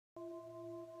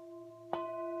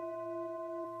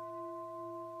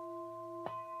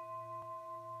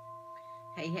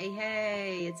Hey, hey,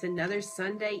 hey, it's another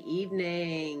Sunday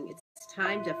evening. It's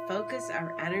time to focus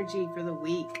our energy for the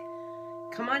week.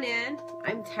 Come on in.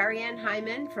 I'm Tarianne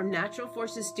Hyman from Natural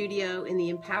Forces Studio in the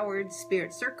Empowered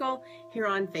Spirit Circle here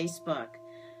on Facebook.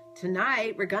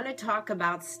 Tonight, we're going to talk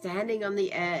about standing on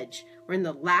the edge. We're in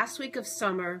the last week of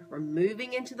summer. We're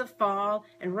moving into the fall.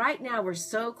 And right now, we're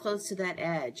so close to that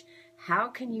edge. How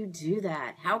can you do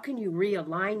that? How can you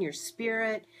realign your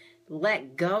spirit?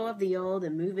 Let go of the old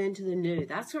and move into the new.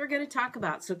 That's what we're going to talk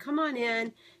about. So come on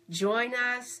in, join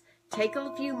us, take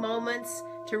a few moments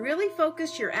to really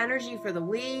focus your energy for the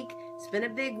week. It's been a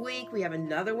big week. We have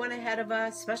another one ahead of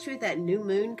us, especially with that new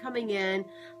moon coming in.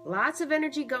 Lots of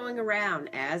energy going around,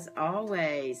 as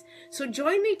always. So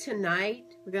join me tonight.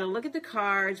 We're going to look at the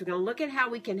cards. We're going to look at how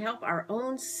we can help our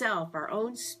own self, our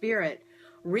own spirit,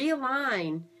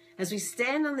 realign as we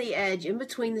stand on the edge in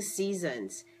between the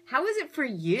seasons. How is it for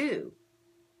you?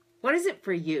 What is it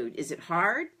for you? Is it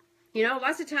hard? You know,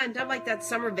 lots of times I'm like that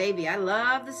summer baby. I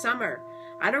love the summer.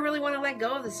 I don't really want to let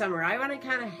go of the summer. I want to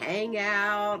kind of hang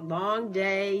out, long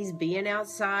days, being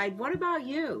outside. What about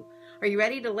you? Are you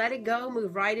ready to let it go,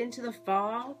 move right into the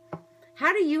fall?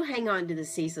 How do you hang on to the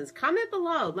seasons? Comment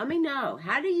below. Let me know.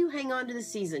 How do you hang on to the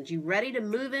seasons? You ready to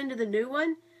move into the new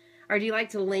one? Or do you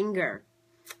like to linger?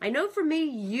 I know for me,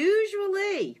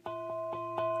 usually,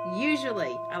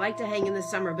 I like to hang in the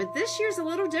summer, but this year's a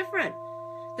little different.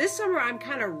 This summer, I'm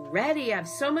kind of ready. I have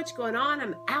so much going on.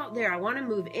 I'm out there. I want to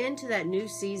move into that new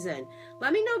season.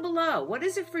 Let me know below. What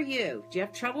is it for you? Do you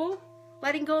have trouble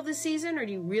letting go of the season, or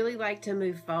do you really like to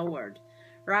move forward?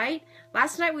 Right?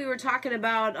 Last night we were talking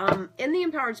about, in the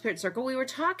Empowered Spirit Circle, we were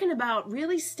talking about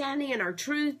really standing in our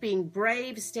truth, being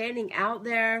brave, standing out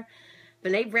there.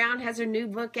 Brene Brown has her new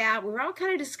book out. We were all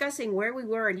kind of discussing where we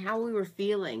were and how we were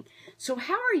feeling. So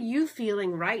how are you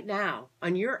feeling right now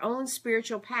on your own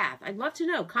spiritual path? I'd love to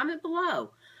know. Comment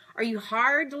below. Are you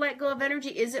hard to let go of energy?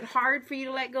 Is it hard for you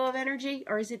to let go of energy?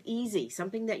 Or is it easy?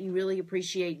 Something that you really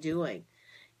appreciate doing?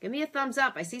 Give me a thumbs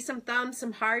up. I see some thumbs,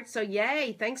 some hearts. So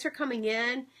yay. Thanks for coming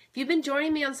in. If you've been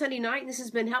joining me on Sunday night and this has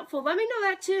been helpful, let me know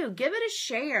that too. Give it a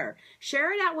share.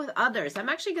 Share it out with others. I'm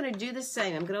actually going to do the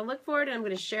same. I'm going to look for it and I'm going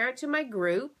to share it to my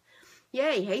group.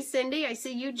 Yay. Hey, Cindy. I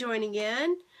see you joining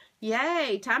in.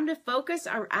 Yay. Time to focus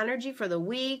our energy for the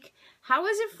week. How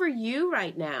is it for you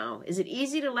right now? Is it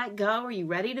easy to let go? Are you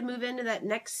ready to move into that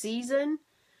next season?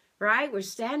 Right? We're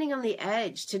standing on the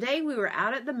edge. Today we were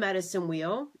out at the medicine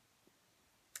wheel.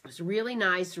 It was really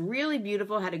nice, really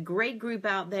beautiful, had a great group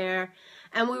out there,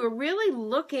 and we were really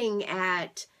looking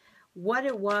at what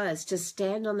it was to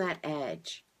stand on that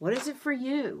edge. What is it for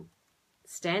you?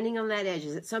 Standing on that edge,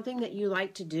 is it something that you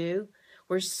like to do?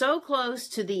 We're so close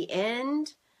to the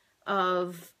end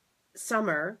of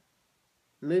summer,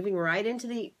 moving right into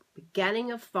the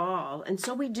beginning of fall, and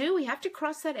so we have to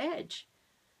cross that edge.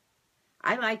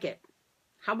 I like it.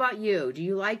 How about you? Do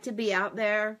you like to be out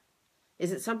there?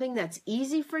 Is it something that's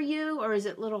easy for you, or is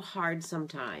it a little hard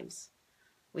sometimes?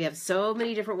 We have so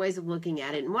many different ways of looking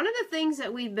at it. And one of the things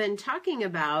that we've been talking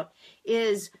about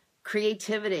is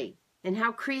creativity and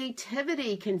how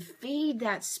creativity can feed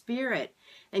that spirit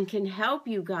and can help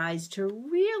you guys to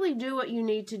really do what you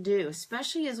need to do,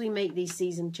 especially as we make these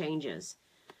season changes,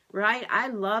 right? I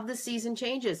love the season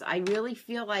changes. I really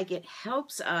feel like it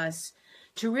helps us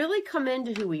to really come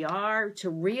into who we are,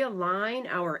 to realign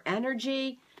our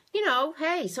energy. You know,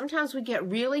 hey, sometimes we get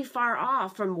really far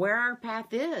off from where our path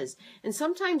is, and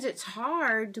sometimes it's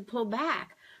hard to pull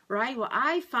back, right? Well,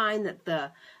 I find that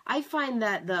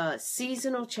the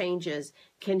seasonal changes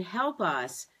can help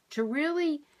us to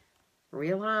really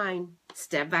realign,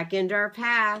 step back into our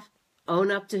path,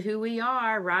 own up to who we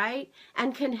are, right?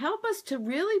 And can help us to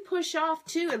really push off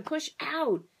too and push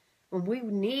out when we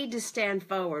need to stand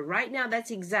forward. Right now,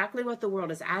 that's exactly what the world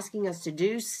is asking us to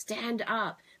do. Stand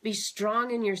up. Be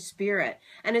strong in your spirit.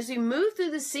 And as we move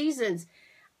through the seasons,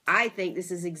 I think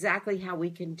this is exactly how we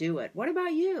can do it. What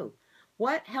about you?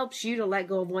 What helps you to let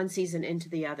go of one season into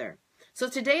the other? So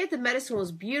today at the medicine wheel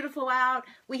is beautiful out.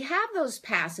 We have those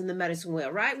paths in the medicine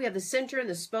wheel, right? We have the center and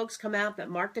the spokes come out that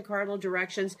mark the cardinal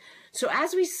directions. So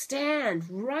as we stand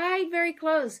right very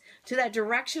close to that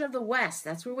direction of the west,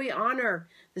 that's where we honor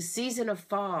the season of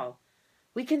fall,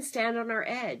 we can stand on our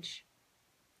edge.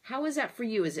 How is that for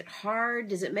you? Is it hard?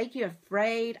 Does it make you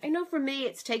afraid? I know for me,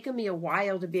 it's taken me a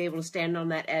while to be able to stand on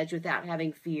that edge without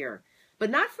having fear, but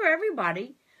not for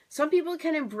everybody. Some people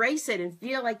can embrace it and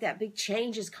feel like that big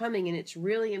change is coming and it's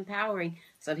really empowering.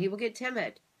 Some people get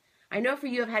timid. I know for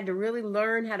you, I've had to really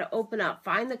learn how to open up,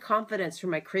 find the confidence for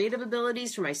my creative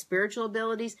abilities, for my spiritual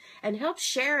abilities, and help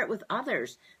share it with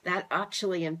others. That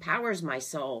actually empowers my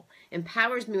soul,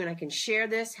 empowers me when I can share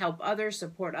this, help others,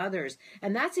 support others.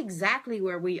 And that's exactly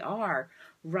where we are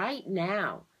right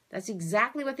now. That's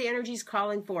exactly what the energy is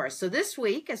calling for us. So this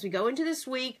week, as we go into this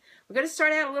week, we're going to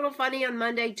start out a little funny on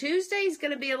Monday. Tuesday is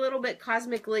going to be a little bit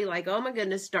cosmically like, oh my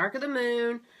goodness, dark of the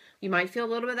moon. You might feel a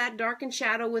little bit of that dark and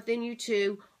shadow within you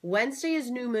too. Wednesday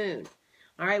is new moon.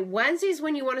 All right, Wednesday is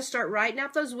when you want to start writing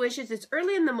out those wishes. It's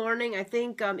early in the morning, I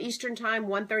think Eastern time,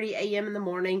 1:30 a.m. in the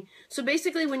morning. So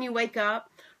basically when you wake up,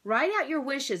 write out your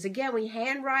wishes. Again, we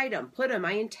handwrite them, put them,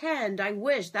 I intend, I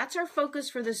wish. That's our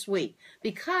focus for this week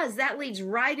because that leads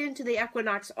right into the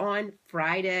equinox on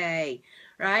Friday,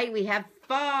 right? We have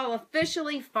fall,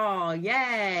 officially fall,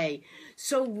 yay.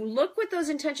 So look what those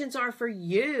intentions are for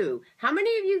you. How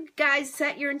many of you guys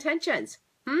set your intentions?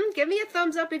 Give me a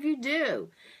thumbs up if you do.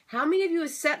 How many of you have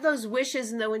set those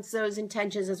wishes and those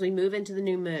intentions as we move into the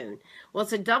new moon? Well,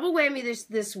 it's a double whammy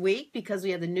this week because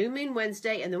we have the new moon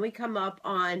Wednesday and then we come up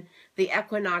on the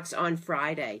equinox on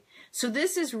Friday. So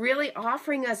this is really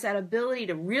offering us that ability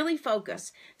to really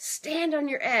focus, stand on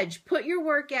your edge, put your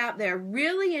work out there,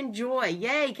 really enjoy.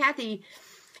 Yay, Kathy.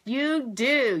 You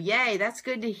do. Yay. That's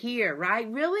good to hear, right?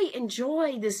 Really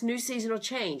enjoy this new seasonal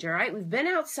change. All right. We've been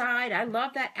outside. I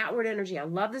love that outward energy. I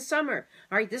love the summer.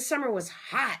 All right. This summer was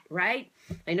hot, right?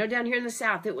 I know down here in the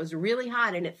South, it was really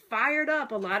hot and it fired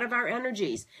up a lot of our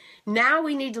energies. Now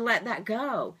we need to let that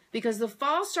go because the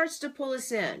fall starts to pull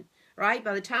us in. Right?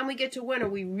 By the time we get to winter,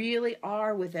 we really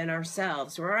are within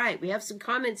ourselves. All right. We have some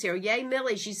comments here. Yay,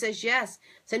 Millie. She says yes.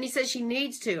 Cindy says she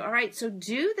needs to. All right. So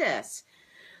do this.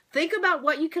 Think about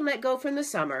what you can let go from the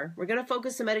summer. We're going to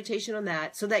focus the meditation on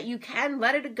that so that you can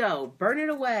let it go, burn it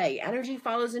away. Energy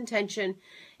follows intention.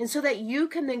 And so that you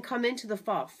can then come into the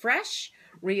fall fresh,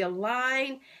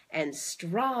 realign, and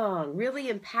strong, really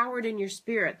empowered in your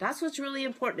spirit. That's what's really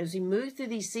important as we move through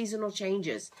these seasonal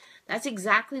changes. That's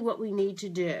exactly what we need to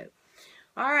do.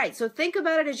 All right, so think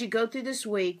about it as you go through this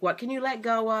week. What can you let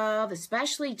go of,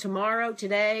 especially tomorrow,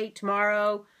 today,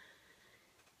 tomorrow,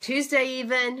 Tuesday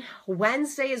even.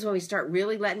 Wednesday is when we start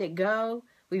really letting it go.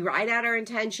 We write out our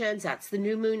intentions. That's the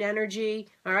new moon energy.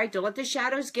 All right, don't let the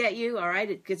shadows get you. All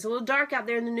right, it gets a little dark out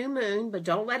there in the new moon, but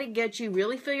don't let it get you.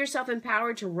 Really feel yourself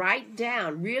empowered to write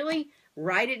down. Really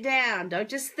write it down. Don't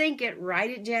just think it.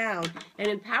 Write it down and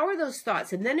empower those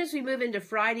thoughts. And then as we move into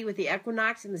Friday with the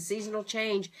equinox and the seasonal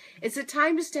change, it's a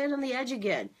time to stand on the edge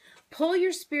again. Pull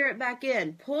your spirit back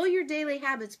in. Pull your daily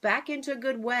habits back into a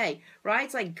good way, right?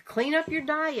 It's like clean up your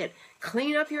diet,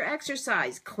 clean up your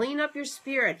exercise, clean up your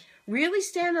spirit. Really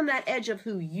stand on that edge of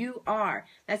who you are.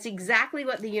 That's exactly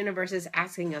what the universe is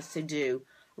asking us to do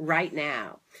right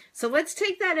now. So let's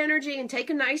take that energy and take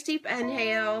a nice deep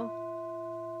inhale.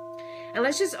 And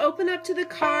let's just open up to the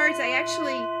cards. I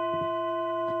actually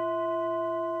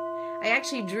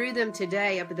drew them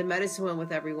today up at the medicine one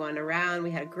with everyone around. We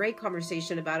had a great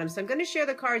conversation about them. So I'm going to share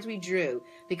the cards we drew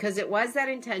because it was that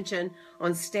intention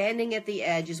on standing at the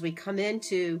edge as we come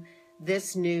into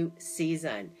this new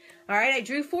season. All right, I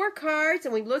drew 4 cards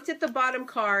and we looked at the bottom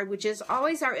card, which is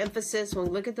always our emphasis when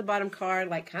we look at the bottom card,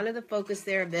 like kind of the focus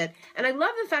there a bit. And I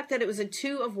love the fact that it was a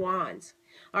 2 of Wands.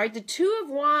 All right, the 2 of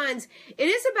Wands, it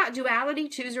is about duality.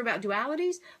 2s are about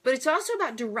dualities, but it's also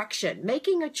about direction,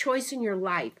 making a choice in your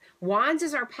life. Wands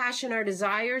is our passion, our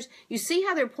desires. You see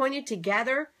how they're pointed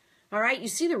together? All right, you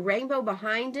see the rainbow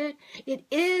behind it? It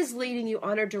is leading you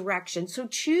on a direction, so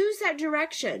choose that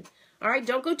direction. All right,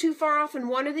 don't go too far off in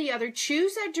one or the other.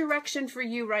 Choose that direction for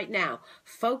you right now.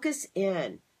 Focus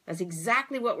in. That's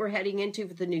exactly what we're heading into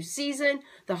for the new season,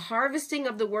 the harvesting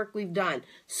of the work we've done.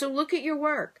 So look at your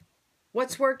work.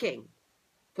 What's working?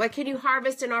 What can you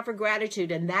harvest and offer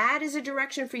gratitude? And that is a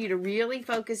direction for you to really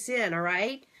focus in, all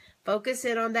right? Focus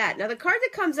in on that. Now, the card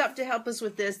that comes up to help us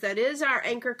with this, that is our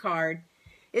anchor card,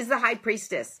 is the High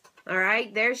Priestess, all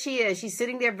right? There she is. She's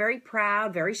sitting there very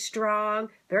proud, very strong,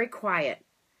 very quiet,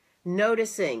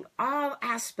 noticing all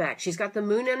aspects. She's got the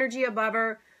moon energy above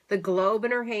her, the globe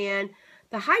in her hand.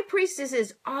 The High Priestess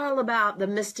is all about the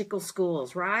mystical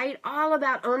schools, right? All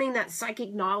about owning that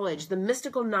psychic knowledge, the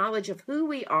mystical knowledge of who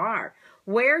we are,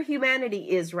 where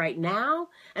humanity is right now,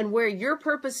 and where your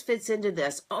purpose fits into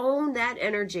this. Own that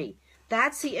energy.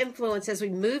 That's the influence as we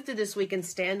move through this week and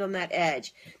stand on that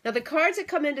edge. Now, the cards that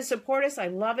come in to support us, I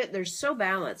love it. They're so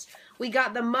balanced. We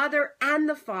got the Mother and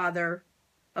the Father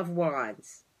of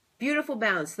Wands. Beautiful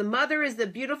balance. The mother is the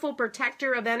beautiful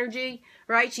protector of energy,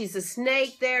 right? She's a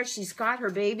snake there. She's got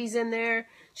her babies in there.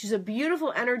 She's a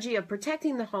beautiful energy of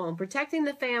protecting the home, protecting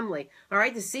the family. All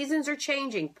right, the seasons are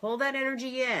changing. Pull that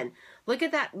energy in. Look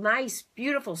at that nice,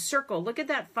 beautiful circle. Look at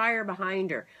that fire behind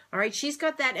her. All right, she's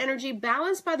got that energy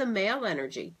balanced by the male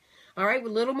energy. All right,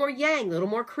 with a little more yang, a little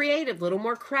more creative, a little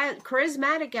more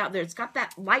charismatic out there. It's got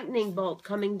that lightning bolt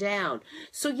coming down.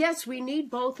 So yes, we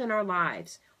need both in our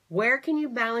lives. Where can you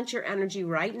balance your energy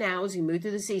right now as you move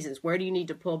through the seasons? Where do you need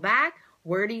to pull back?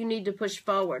 Where do you need to push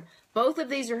forward? Both of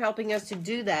these are helping us to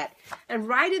do that. And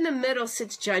right in the middle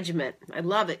sits judgment. I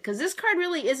love it because this card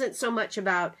really isn't so much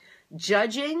about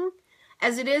judging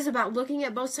as it is about looking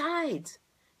at both sides,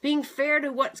 being fair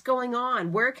to what's going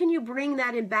on. Where can you bring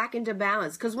that in back into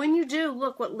balance? Because when you do,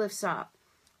 look what lifts up.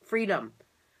 Freedom,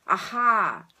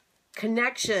 aha,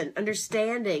 connection,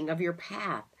 understanding of your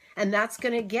path. And that's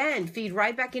going to, again, feed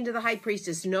right back into the High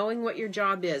Priestess, knowing what your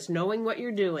job is, knowing what you're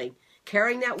doing,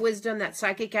 carrying that wisdom, that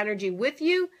psychic energy with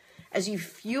you as you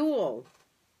fuel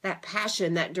that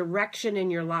passion, that direction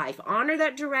in your life. Honor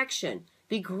that direction.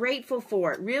 Be grateful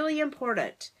for it. Really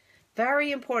important.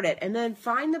 Very important. And then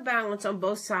find the balance on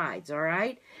both sides, all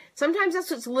right? Sometimes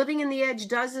that's what living in the edge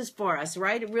does this for us,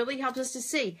 right? It really helps us to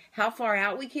see how far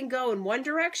out we can go in one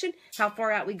direction, how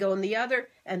far out we go in the other,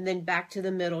 and then back to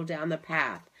the middle down the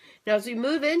path. Now, as we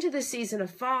move into the season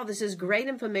of fall, this is great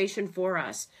information for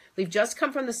us. We've just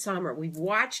come from the summer. We've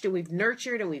watched and we've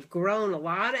nurtured and we've grown a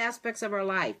lot of aspects of our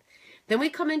life. Then we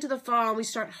come into the fall and we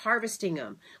start harvesting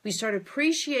them. We start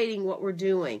appreciating what we're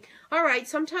doing. All right,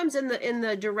 sometimes in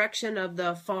the direction of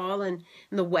the fall and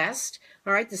in the west,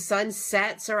 all right, the sun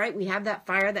sets, all right, we have that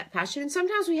fire, that passion, and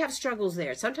sometimes we have struggles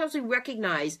there. Sometimes we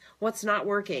recognize what's not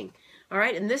working. All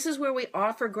right, and this is where we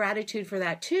offer gratitude for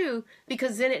that too,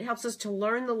 because then it helps us to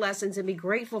learn the lessons and be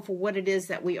grateful for what it is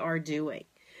that we are doing.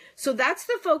 So that's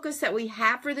the focus that we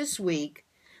have for this week.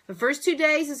 The first 2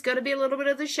 days is going to be a little bit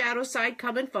of the shadow side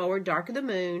coming forward, dark of the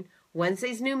moon.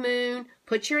 Wednesday's new moon.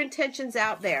 Put your intentions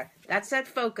out there. That's that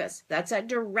focus. That's that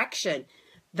direction.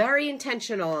 Very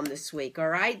intentional on this week, all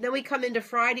right? Then we come into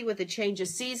Friday with a change of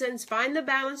seasons. Find the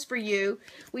balance for you.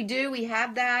 We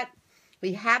have that.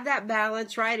 We have that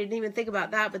balance, right? I didn't even think about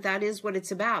that, but that is what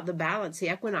it's about. The balance,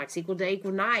 the equinox, equal day,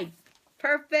 equal night.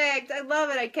 Perfect. I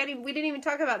love it. We didn't even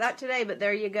talk about that today, but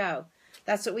there you go.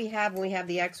 That's what we have when we have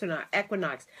the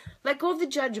equinox. Let go of the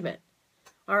judgment.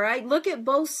 All right? Look at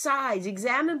both sides.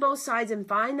 Examine both sides and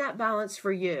find that balance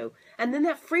for you. And then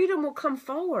that freedom will come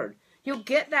forward. You'll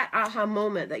get that aha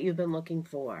moment that you've been looking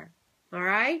for. All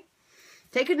right?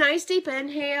 Take a nice deep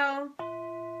inhale.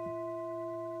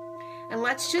 And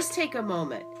let's just take a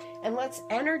moment and let's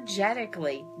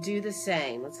energetically do the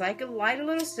same. Let's light a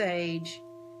little sage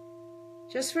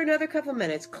just for another couple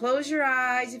minutes. Close your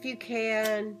eyes if you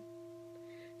can.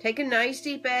 Take a nice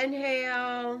deep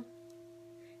inhale.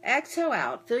 Exhale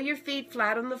out. Feel your feet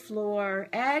flat on the floor.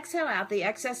 Exhale out the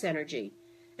excess energy.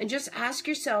 And just ask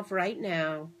yourself right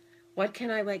now, what can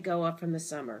I let go of from the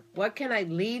summer? What can I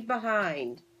leave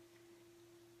behind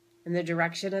in the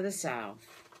direction of the south?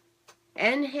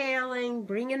 Inhaling,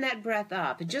 bringing that breath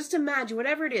up. And just imagine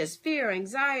whatever it is, fear,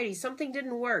 anxiety, something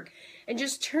didn't work. And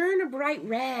just turn a bright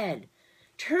red.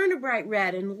 Turn a bright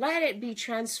red and let it be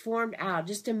transformed out.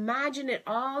 Just imagine it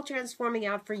all transforming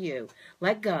out for you.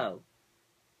 Let go.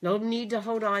 No need to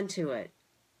hold on to it.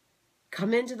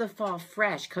 Come into the fall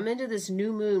fresh. Come into this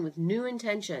new moon with new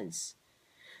intentions.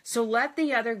 So let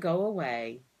the other go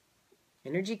away.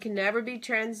 Energy can never be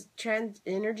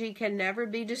energy can never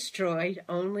be destroyed,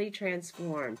 only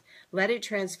transformed. Let it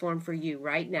transform for you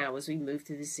right now as we move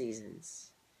through the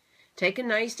seasons. Take a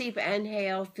nice deep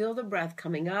inhale. Feel the breath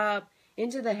coming up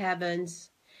into the heavens.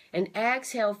 And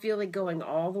exhale, feel it going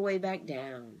all the way back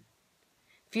down.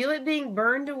 Feel it being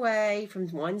burned away from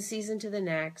one season to the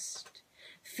next.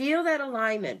 Feel that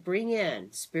alignment. Bring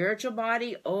in spiritual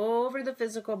body over the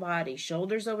physical body.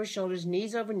 Shoulders over shoulders,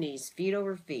 knees over knees, feet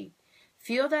over feet.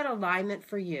 Feel that alignment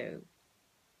for you.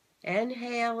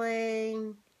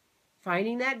 Inhaling,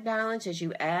 finding that balance as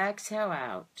you exhale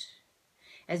out.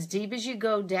 As deep as you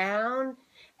go down,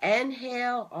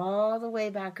 inhale all the way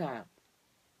back up.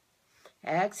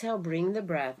 Exhale, bring the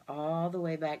breath all the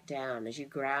way back down as you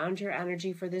ground your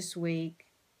energy for this week.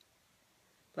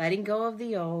 Letting go of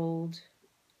the old.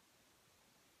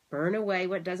 Burn away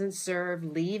what doesn't serve.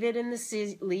 Leave it in the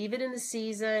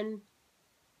season.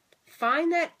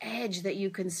 Find that edge that you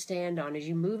can stand on as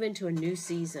you move into a new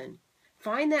season.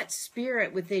 Find that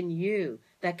spirit within you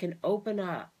that can open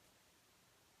up.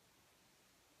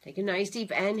 Take a nice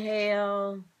deep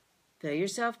inhale. Feel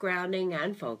yourself grounding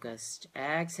and focused.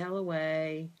 Exhale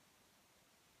away.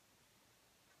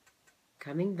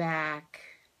 Coming back.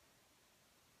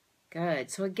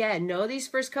 Good. So again, know these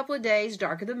first couple of days,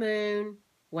 dark of the moon.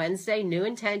 Wednesday, new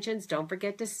intentions. Don't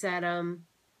forget to set them.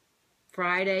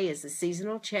 Friday is the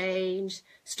seasonal change.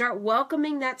 Start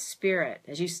welcoming that spirit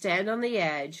as you stand on the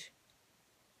edge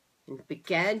and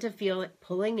begin to feel it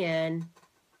pulling in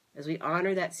as we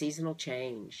honor that seasonal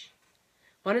change.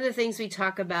 One of the things we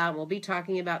talk about, and we'll be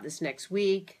talking about this next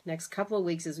week, next couple of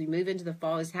weeks as we move into the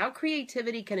fall, is how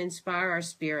creativity can inspire our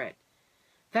spirit.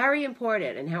 Very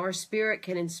important, and how our spirit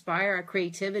can inspire our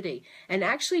creativity. And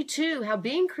actually, too, how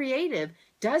being creative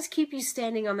does keep you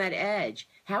standing on that edge.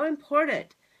 How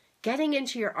important getting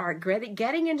into your art,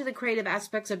 getting into the creative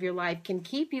aspects of your life can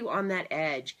keep you on that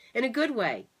edge in a good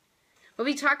way. We'll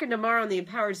be talking tomorrow on the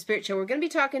Empowered Spirit Show. We're going to be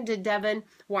talking to Devin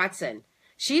Watson.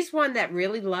 She's one that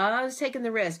really loves taking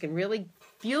the risk and really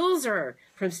fuels her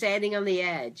from standing on the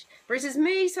edge. Versus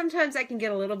me, sometimes I can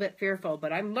get a little bit fearful,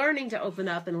 but I'm learning to open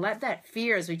up and let that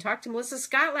fear, as we talked to Melissa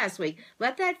Scott last week,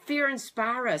 let that fear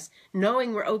inspire us,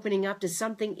 knowing we're opening up to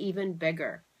something even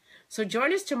bigger. So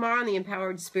join us tomorrow on the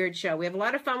Empowered Spirit Show. We have a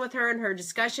lot of fun with her and her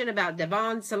discussion about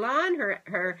Devon Salon,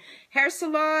 her hair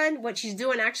salon, what she's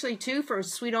doing actually too for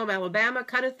Sweet Home Alabama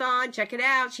Cut-a-thon. Check it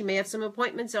out. She may have some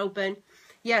appointments open.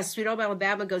 Yes, Sweet Home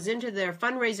Alabama goes into their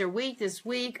fundraiser week this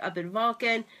week up in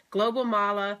Vulcan, Global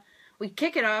Mala. We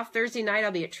kick it off Thursday night. I'll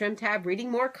be at Trim Tab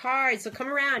reading more cards. So come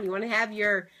around. You want to have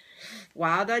your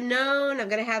Wild Unknown? I'm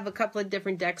going to have a couple of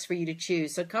different decks for you to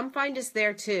choose. So come find us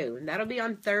there too. And that'll be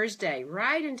on Thursday,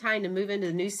 right in time to move into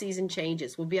the new season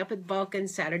changes. We'll be up at Vulcan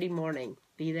Saturday morning.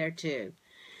 Be there too.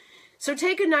 So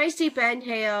take a nice deep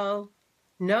inhale.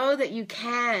 Know that you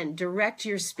can direct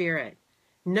your spirit.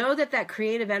 Know that that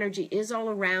creative energy is all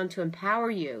around to empower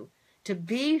you to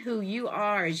be who you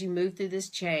are as you move through this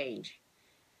change.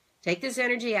 Take this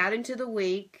energy out into the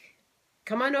week.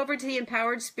 Come on over to the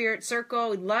Empowered Spirit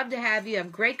Circle. We'd love to have you.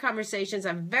 Have great conversations.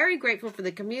 I'm very grateful for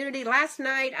the community. Last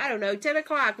night, 10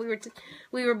 o'clock,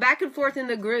 we were back and forth in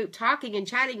the group talking and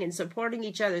chatting and supporting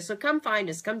each other. So come find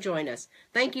us. Come join us.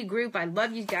 Thank you, group. I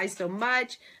love you guys so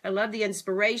much. I love the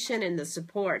inspiration and the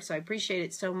support. So I appreciate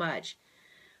it so much.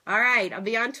 All right, I'll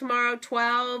be on tomorrow,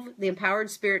 12,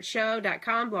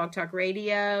 theempoweredspiritshow.com, Blog Talk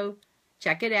Radio.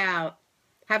 Check it out.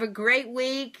 Have a great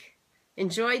week.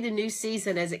 Enjoy the new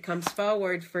season as it comes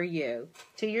forward for you.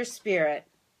 To your spirit,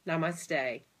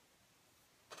 namaste.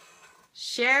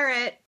 Share it.